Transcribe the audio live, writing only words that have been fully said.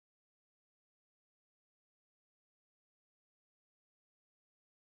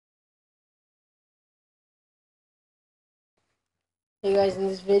Hey guys, in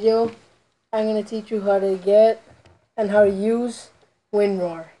this video I'm going to teach you how to get and how to use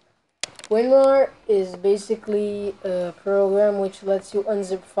WinRAR. WinRAR is basically a program which lets you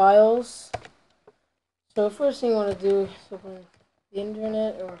unzip files. So first thing you want to do is open the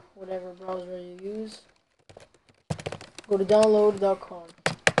internet or whatever browser you use. Go to download.com.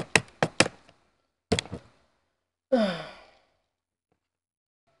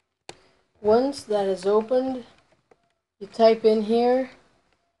 Once that is opened, you type in here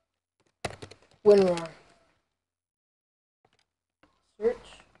WinRAR. Search.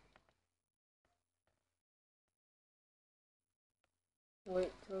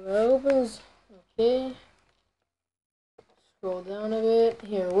 Wait till that opens. Okay. Scroll down a bit.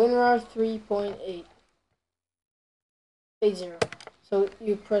 Here, WinRAR 3.8. 80. So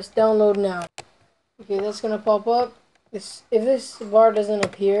you press download now. Okay, that's gonna pop up. If this bar doesn't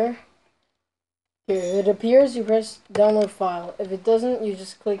appear, here, if it appears, you press download file. If it doesn't, you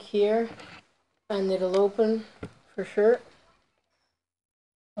just click here and it'll open for sure.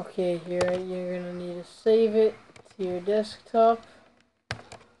 Okay, here you're gonna need to save it to your desktop.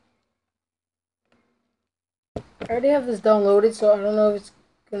 I already have this downloaded, so I don't know if it's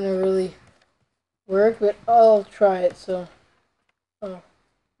gonna really work, but I'll try it. So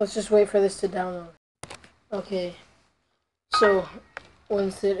let's just wait for this to download. Okay, so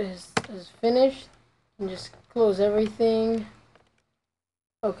once it is finished, you can just close everything.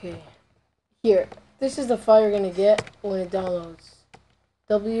 Okay, here, this is the file you're gonna get when it downloads.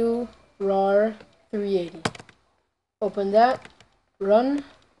 WRAR 380. Open that, run.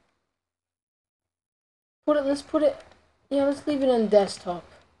 Let's leave it on desktop.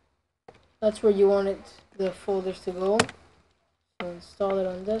 That's where you want it, the folders to go. So install it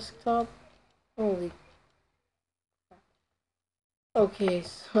on desktop. Holy. Okay,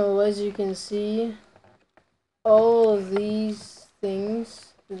 so as you can see, all of these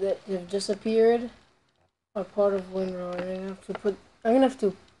things that have just appeared are part of WinRAR. I'm gonna have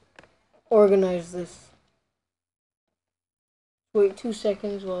to organize this. Wait 2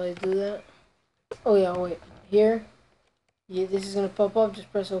 seconds while I do that. Oh yeah, wait. Here. Yeah, this is gonna pop up, just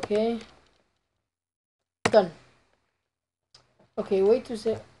press OK. Done. Okay, wait 2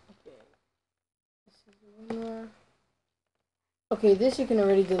 seconds. Okay. This is WinRAR. Okay, this you can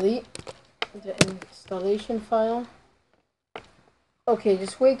already delete. The installation file. Okay,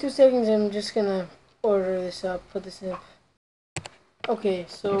 just wait 2 seconds. I'm just gonna order this up, put this in. Okay,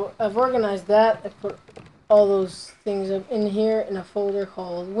 so I've organized that. I put all those things up in here in a folder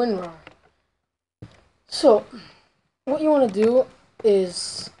called WinRAR. So, what you want to do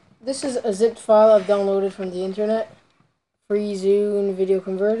is, this is a zipped file I've downloaded from the internet. Free Zune video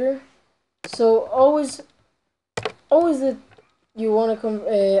converter. So always that you want to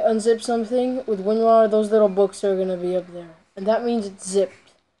unzip something with WinRAR, those little books are going to be up there. And that means it's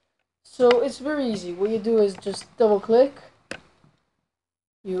zipped. So it's very easy. What you do is just double click.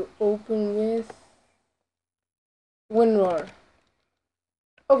 You open with WinRAR.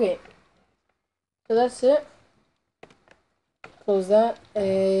 Okay. So that's it. Close that.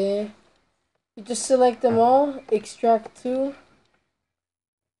 You just select them all. Extract to.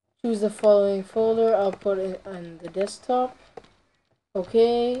 Choose the following folder. I'll put it on the desktop.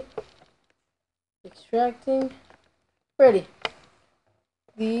 Okay. Extracting. Ready.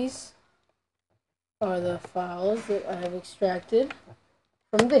 These are the files that I have extracted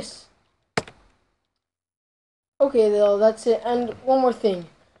from this. Okay, well, that's it. And one more thing.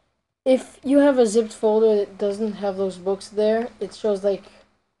 If you have a zipped folder that doesn't have those books there, it shows like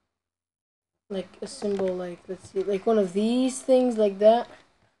a symbol, like, let's see, like one of these things like that.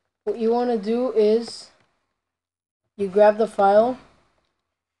 What you want to do is you grab the file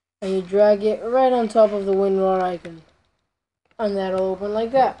and you drag it right on top of the WinRAR icon, and that'll open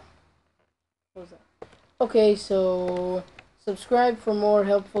like that. Okay, so subscribe for more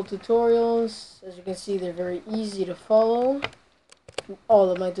helpful tutorials. As you can see, they're very easy to follow. All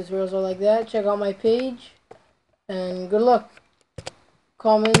of my tutorials are like that. Check out my page, and good luck.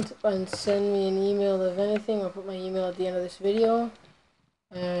 Comment and send me an email of anything. I'll put my email at the end of this video,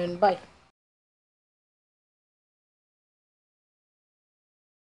 and bye.